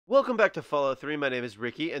Welcome back to Fallout 3. My name is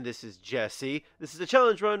Ricky, and this is Jesse. This is a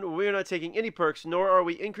challenge run where we are not taking any perks, nor are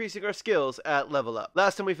we increasing our skills at level up.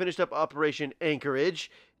 Last time we finished up Operation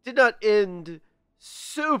Anchorage. It did not end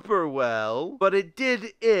super well, but it did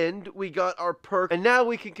end. We got our perk, and now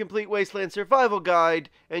we can complete Wasteland Survival Guide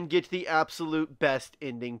and get the absolute best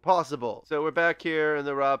ending possible. So we're back here in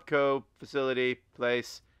the RobCo Facility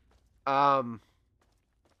place. I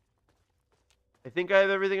think I have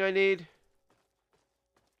everything I need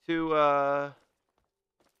to, I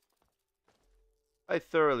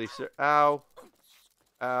thoroughly, ow,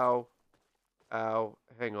 ow, ow,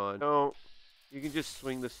 hang on, don't, you can just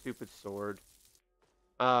swing the stupid sword.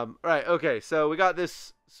 Right, okay, so we got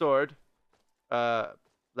this sword,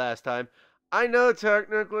 last time. I know,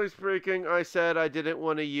 technically speaking, I said I didn't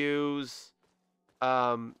want to use,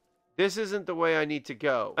 this isn't the way I need to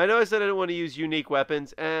go. I know I said I didn't want to use unique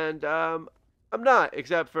weapons, and, I'm not,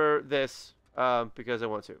 except for this. Because I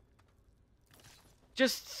want to.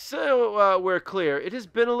 Just so we're clear, it has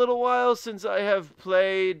been a little while since I have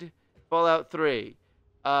played Fallout 3.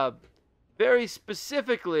 Very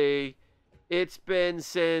specifically, it's been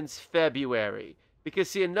since February.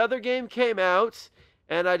 Because, see, another game came out,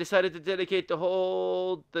 and I decided to dedicate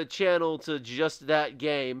the channel to just that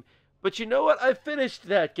game. But you know what? I finished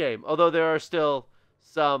that game, although there are still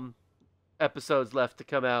some episodes left to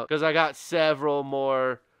come out. Because I got several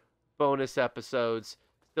more bonus episodes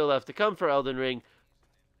still have to come for Elden Ring.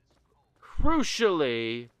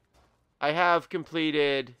 Crucially, I have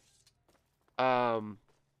completed the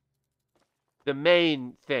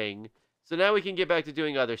main thing, so now we can get back to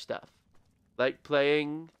doing other stuff, like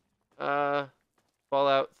playing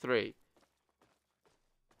Fallout 3,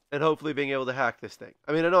 and hopefully being able to hack this thing.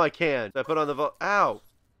 I mean, I know I can. So I put on the ow.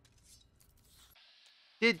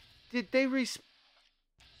 Did they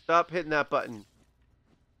stop hitting that button?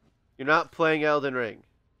 You're not playing Elden Ring.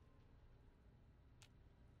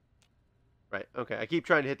 Right, okay. I keep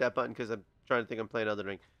trying to hit that button because I'm trying to think I'm playing Elden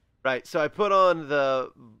Ring. Right, so I put on the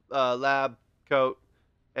lab coat,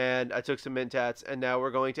 and I took some mentats, and now we're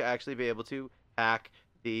going to actually be able to hack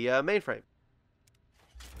the mainframe.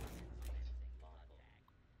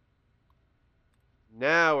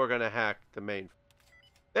 Now we're going to hack the mainframe.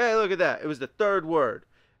 Hey, look at that. It was the third word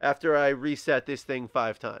after I reset this thing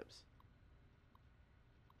 5 times.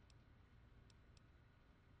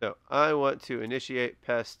 So, I want to initiate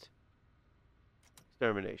pest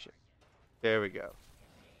extermination. There we go.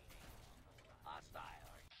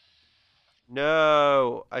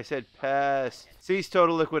 No, I said pest. Cease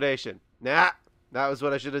total liquidation. Nah, that was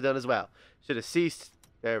what I should have done as well. Should have ceased.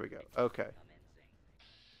 There we go. Okay.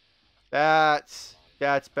 That's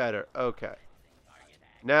better. Okay.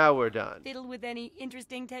 Now we're done. Fiddled with any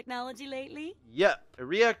interesting technology lately? Yep. I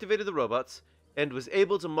reactivated the robots and was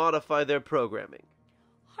able to modify their programming.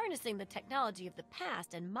 Harnessing the technology of the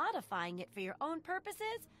past and modifying it for your own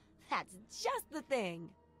purposes? That's just the thing.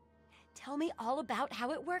 Tell me all about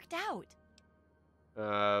how it worked out.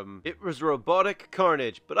 It was robotic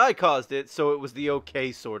carnage, but I caused it, so it was the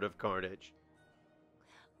okay sort of carnage.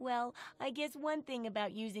 Well, I guess one thing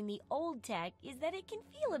about using the old tech is that it can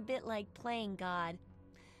feel a bit like playing God.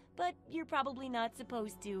 But you're probably not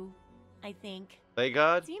supposed to, I think. Play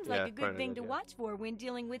God? Seems yeah, like a good thing to watch for when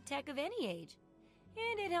dealing with tech of any age.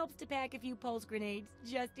 And it helps to pack a few pulse grenades,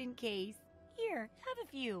 just in case. Here, have a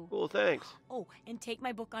few. Cool, thanks. Oh, and take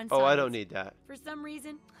my book on science. Oh, I don't need that. For some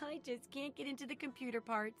reason, I just can't get into the computer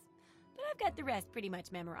parts. But I've got the rest pretty much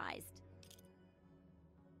memorized.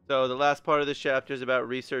 So the last part of this chapter is about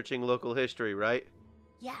researching local history, right?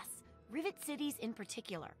 Yes, Rivet Cities in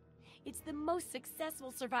particular. It's the most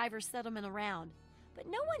successful survivor settlement around. But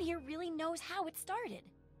no one here really knows how it started.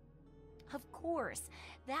 Of course.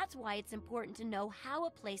 That's why it's important to know how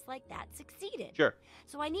a place like that succeeded. Sure.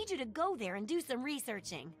 So I need you to go there and do some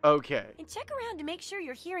researching. Okay. And check around to make sure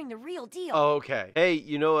you're hearing the real deal. Okay. Hey,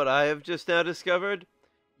 you know what I have just now discovered?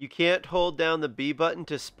 You can't hold down the B button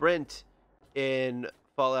to sprint in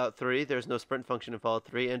Fallout 3. There's no sprint function in Fallout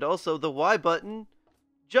 3. And also, the Y button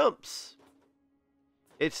jumps.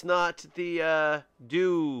 It's not the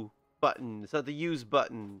do button. It's not the use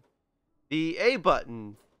button. The A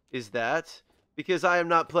button is that, because I am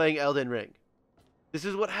not playing Elden Ring. This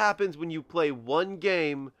is what happens when you play one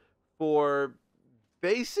game for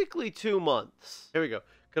basically 2 months. Here we go.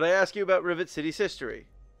 Could I ask you about Rivet City's history?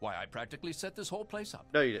 Why, I practically set this whole place up.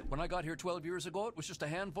 No, you didn't. When I got here 12 years ago, it was just a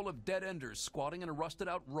handful of dead-enders squatting in a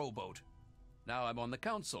rusted-out rowboat. Now I'm on the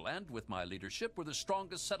council, and with my leadership, we're the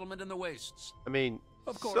strongest settlement in the wastes. I mean,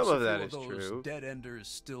 Of course, some of a that few is those true. dead-enders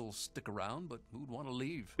still stick around, but who'd want to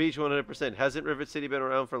leave? Beach 100%. Hasn't Rivet City been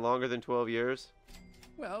around for longer than 12 years?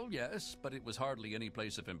 Well, yes, but it was hardly any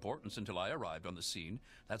place of importance until I arrived on the scene.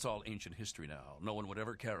 That's all ancient history now. No one would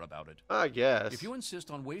ever care about it. I guess. If you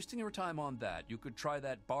insist on wasting your time on that, you could try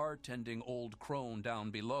that bartending old crone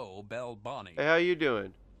down below, Belle Bonnie. Hey, how you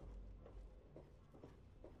doing?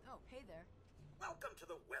 Oh, hey there. Welcome to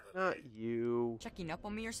the weather. Not you. Checking up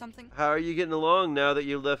on me or something? How are you getting along now that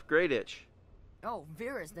you left Great Itch? Oh,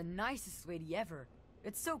 Vera's the nicest lady ever.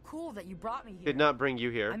 It's so cool that you brought me here. Did not bring you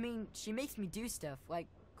here. I mean, she makes me do stuff, like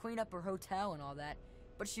clean up her hotel and all that,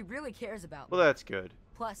 but she really cares about Well, me. that's good.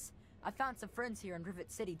 Plus, I found some friends here in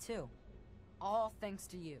Rivet City, too. All thanks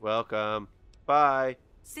to you. Welcome. Bye.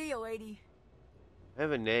 See you, lady. I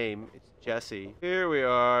have a name. It's Jessie. Here we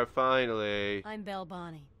are, finally. I'm Belle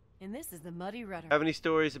Bonnie, and this is the Muddy Rudder. Have any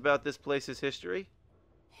stories about this place's history?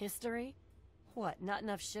 History? What, not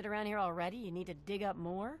enough shit around here already? You need to dig up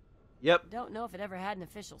more? Yep. Don't know if it ever had an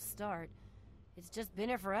official start. It's just been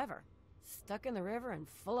here forever. Stuck in the river and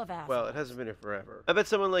full of assholes. Well, it hasn't been here forever. I bet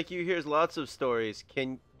someone like you hears lots of stories.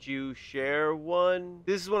 Can you share one?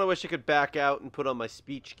 This is one I wish I could back out and put on my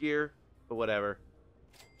speech gear, but whatever.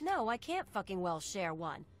 No, I can't fucking well share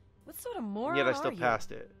one. What sort of moron And yet I are still you?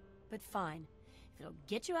 passed it. But fine. If it'll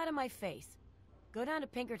get you out of my face, go down to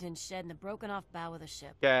Pinkerton's shed in the broken-off bow of the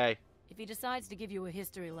ship. Okay. If he decides to give you a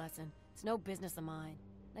history lesson, it's no business of mine.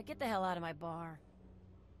 Now get the hell out of my bar.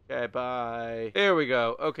 Okay, bye. Here we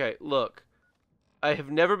go. Okay, look. I have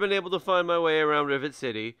never been able to find my way around Rivet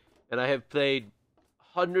City, and I have played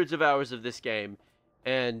hundreds of hours of this game,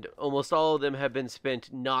 and almost all of them have been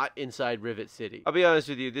spent not inside Rivet City. I'll be honest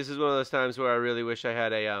with you, this is one of those times where I really wish I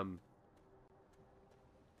had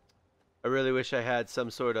some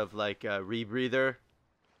sort of, like, rebreather,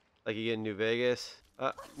 like you get in New Vegas.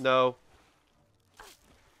 No.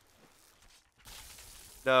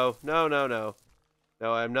 No, no, no, no.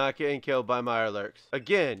 No, I'm not getting killed by Mirelurks.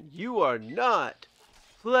 Again, you are not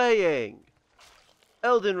playing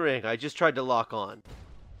Elden Ring. I just tried to lock on.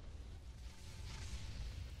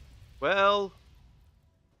 Well,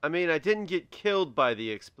 I mean, I didn't get killed by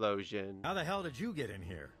the explosion. How the hell did you get in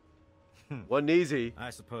here? Wasn't easy. I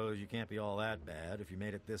suppose you can't be all that bad if you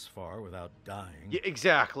made it this far without dying. Yeah,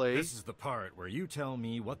 exactly. This is the part where you tell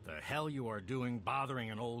me what the hell you are doing bothering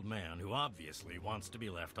an old man who obviously wants to be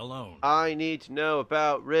left alone. I need to know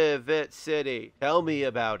about Rivet City. Tell me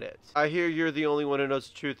about it. I hear you're the only one who knows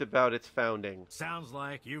the truth about its founding. Sounds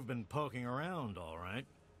like you've been poking around, all right.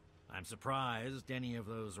 I'm surprised any of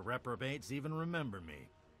those reprobates even remember me.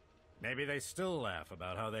 Maybe they still laugh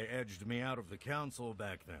about how they edged me out of the council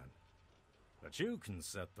back then. But you can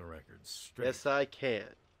set the record straight. Yes, I can.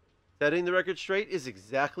 Setting the record straight is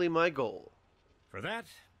exactly my goal. For that,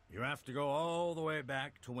 you have to go all the way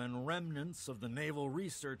back to when remnants of the Naval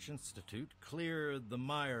Research Institute cleared the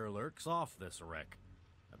Mirelurks off this wreck,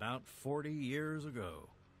 about 40 years ago.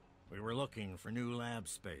 We were looking for new lab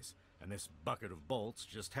space, and this bucket of bolts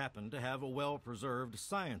just happened to have a well-preserved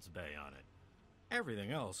science bay on it.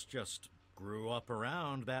 Everything else just grew up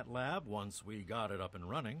around that lab once we got it up and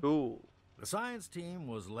running. Cool. The science team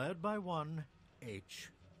was led by one H.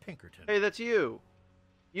 Pinkerton. Hey, that's you.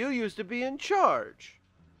 You used to be in charge.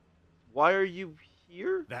 Why are you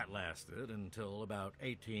here? That lasted until about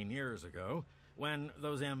 18 years ago, when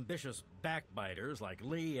those ambitious backbiters like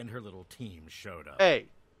Lee and her little team showed up. Hey.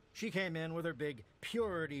 She came in with her big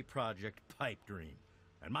Purity Project pipe dream,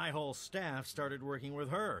 and my whole staff started working with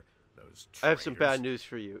her. Those traitors. I have some bad news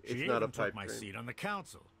for you. She It's not a even pipe took my dream. seat on the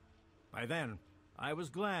council. By then, I was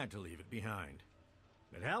glad to leave it behind.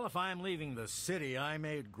 But hell, if I'm leaving the city I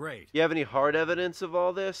made great. You have any hard evidence of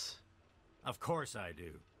all this? Of course I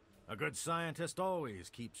do. A good scientist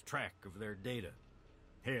always keeps track of their data.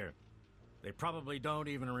 Here, they probably don't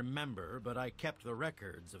even remember, but I kept the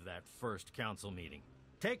records of that first council meeting.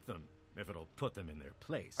 Take them, if it'll put them in their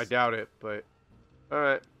place. I doubt it, but...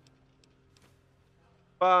 Alright.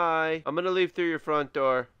 Bye. I'm gonna leave through your front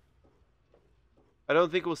door. I don't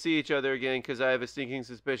think we'll see each other again because I have a stinking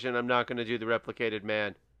suspicion I'm not gonna do the replicated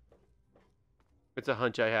man. It's a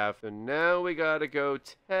hunch I have. So now we gotta go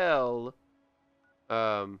tell...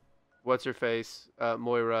 what's-her-face,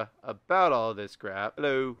 Moira, about all this crap.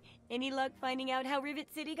 Hello. Any luck finding out how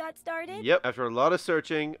Rivet City got started? Yep, after a lot of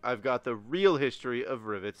searching, I've got the real history of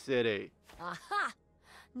Rivet City. Aha!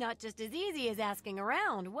 Not just as easy as asking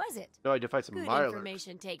around, was it? No, I had to fight some Good Mirelurks.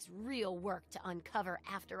 information takes real work to uncover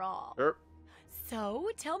after all. Sure. So,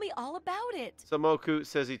 tell me all about it. Some Moku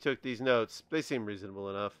says he took these notes. They seem reasonable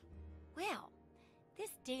enough. Well,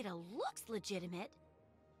 this data looks legitimate.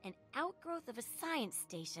 An outgrowth of a science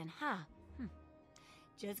station, huh?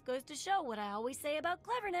 Just goes to show what I always say about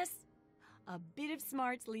cleverness. A bit of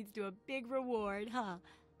smarts leads to a big reward, huh?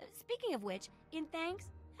 Speaking of which, in thanks,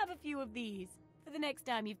 Have a few of these for the next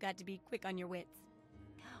time you've got to be quick on your wits.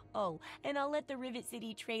 Oh, and I'll let the Rivet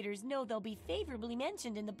City traders know they'll be favorably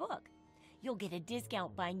mentioned in the book. You'll get a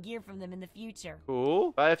discount buying gear from them in the future. Cool.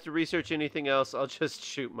 If I have to research anything else, I'll just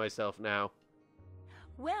shoot myself now.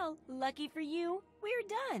 Well, lucky for you, we're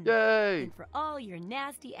done. Yay! And for all your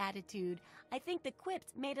nasty attitude, I think the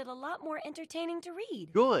quips made it a lot more entertaining to read.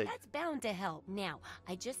 Good. That's bound to help. Now,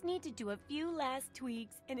 I just need to do a few last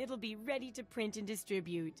tweaks, and it'll be ready to print and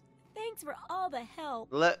distribute. Thanks for all the help.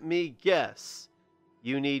 Let me guess.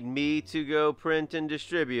 You need me to go print and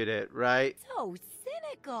distribute it, right? So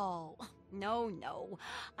cynical. No.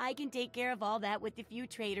 I can take care of all that with the few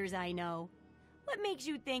traders I know. What makes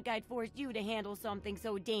you think I'd force you to handle something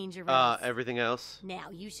so dangerous? Everything else? Now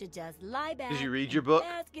you should just lie back. Did you read your book?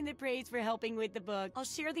 Bask in the praise for helping with the book. I'll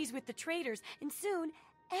share these with the traders, and soon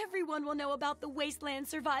everyone will know about the Wasteland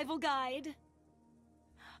Survival Guide.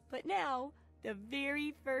 But now, the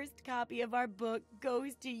very first copy of our book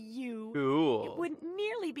goes to you. Cool. It wouldn't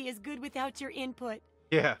nearly be as good without your input.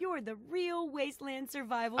 Yeah. You're the real Wasteland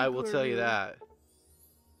Survival I will tell you that.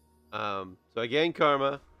 So I gained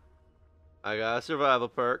karma. I got a survival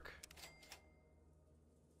perk.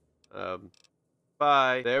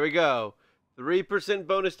 Bye. There we go. 3%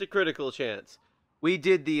 bonus to critical chance. We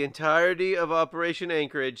did the entirety of Operation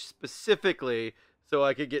Anchorage specifically so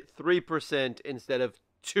I could get 3% instead of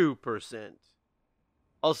 2%.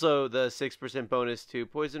 Also, the 6% bonus to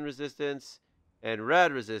poison resistance and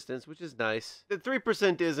rad resistance, which is nice. The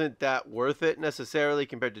 3% isn't that worth it necessarily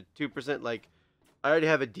compared to 2%. Like, I already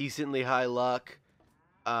have a decently high luck.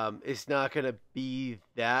 It's not going to be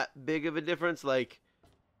that big of a difference. Like,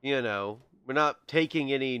 you know, we're not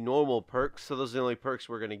taking any normal perks, so those are the only perks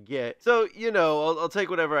we're going to get. So, you know, I'll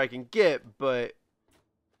take whatever I can get, but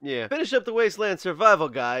yeah. Finish up the Wasteland Survival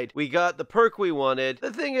Guide. We got the perk we wanted.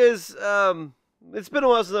 The thing is, it's been a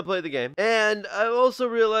while since I played the game, and I also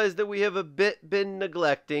realized that we have a bit been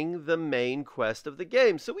neglecting the main quest of the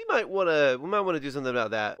game. So we might want to do something about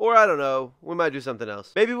that, or I don't know, we might do something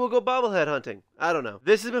else. Maybe we'll go bobblehead hunting. I don't know.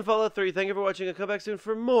 This has been Fallout 3. Thank you for watching, and come back soon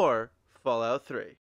for more Fallout 3.